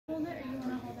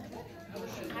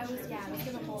Yeah, I was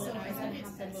going to hold it. I was going to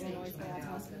have the little noise go off.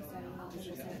 I was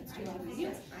going to say it's too loud for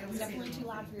you. It's definitely too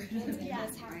loud for your kids. It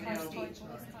does have caused toy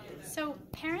choice. So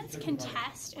parents can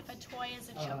test if a toy is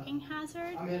a choking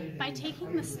hazard by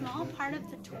taking the small part of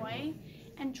the toy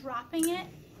and dropping it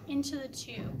into the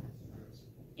tube.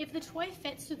 If the toy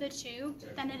fits through the tube,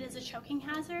 then it is a choking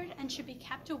hazard and should be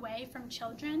kept away from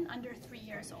children under 3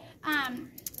 years old.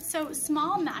 So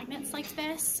small magnets like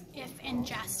this, if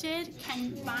ingested,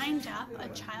 can bind up a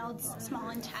child's small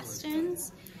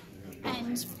intestines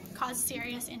and cause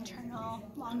serious internal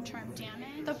long-term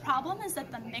damage. The problem is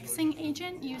that the mixing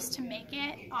agent used to make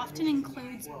it often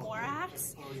includes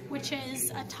borax, which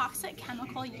is a toxic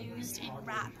chemical used in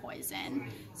rat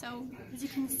poison. So as you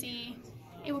can see,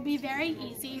 it would be very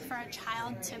easy for a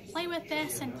child to play with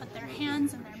this and put their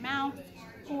hands in their mouth,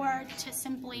 or to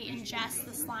simply ingest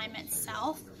the slime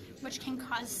itself, which can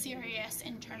cause serious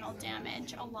internal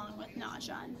damage along with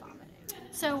nausea and vomiting.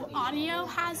 So audio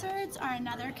hazards are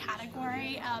another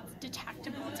category of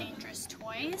detectable dangerous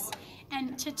toys,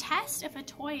 and to test if a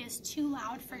toy is too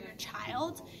loud for your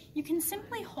child, you can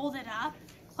simply hold it up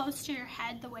close to your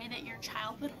head the way that your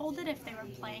child would hold it if they were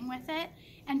playing with it,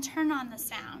 and turn on the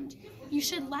sound. You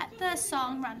should let the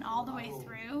song run all the way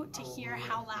through to hear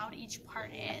how loud each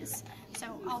part is.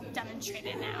 So I'll demonstrate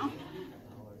it now.